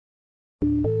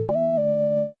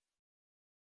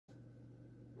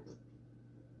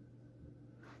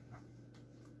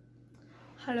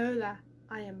Hello there,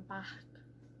 I am back.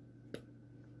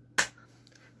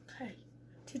 Okay,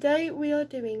 today we are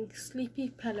doing Sleepy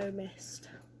Pillow Mist.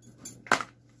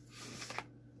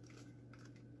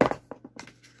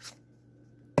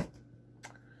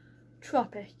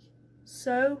 Tropic,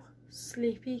 so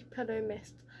Sleepy Pillow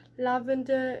Mist,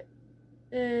 lavender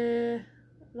and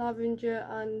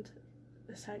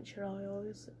essential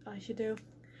oils. I should do.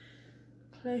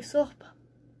 Place.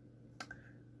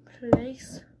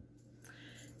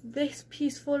 This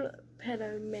peaceful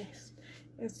pillow mist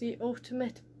is the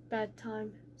ultimate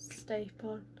bedtime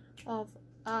staple of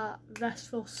a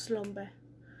restful slumber.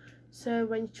 So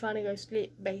when you're trying to go to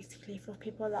sleep, basically, for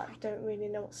people that don't really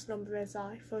know what slumber is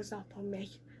like, for example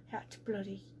me, I had to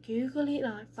bloody Google it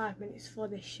like 5 minutes before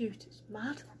this shoot. It's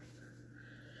mad.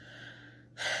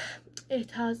 It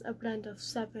has a blend of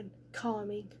 7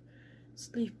 calming,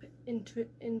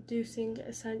 sleep-inducing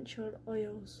essential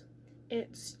oils.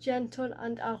 It's gentle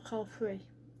and alcohol free,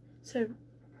 so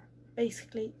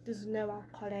basically there's no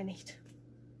alcohol in it.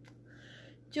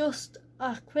 Just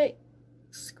a quick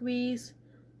squeeze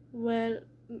will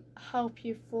help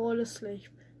you fall asleep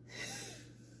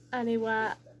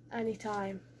anywhere,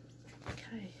 anytime.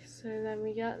 Okay, so then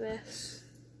we get this.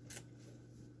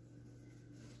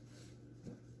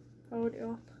 Hold it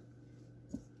up.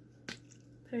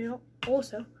 Put it up.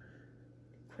 Also,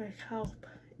 quick help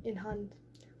in hand.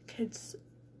 Kids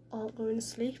aren't going to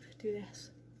sleep, do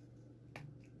this.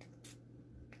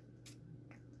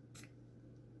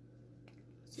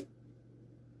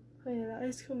 Oh yeah, that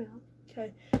is coming out.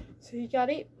 Okay, so you got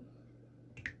it.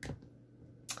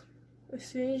 As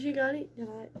soon as you got it, you're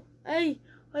like, hey,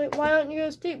 why aren't you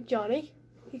going to sleep, Johnny?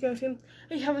 You go to him,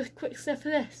 hey, have a quick sniff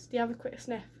of this. Do you have a quick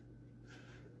sniff?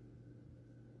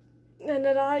 And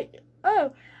they're like,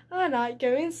 oh, I like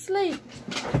going to sleep.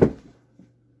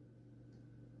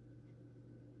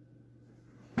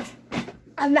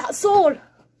 And that's all.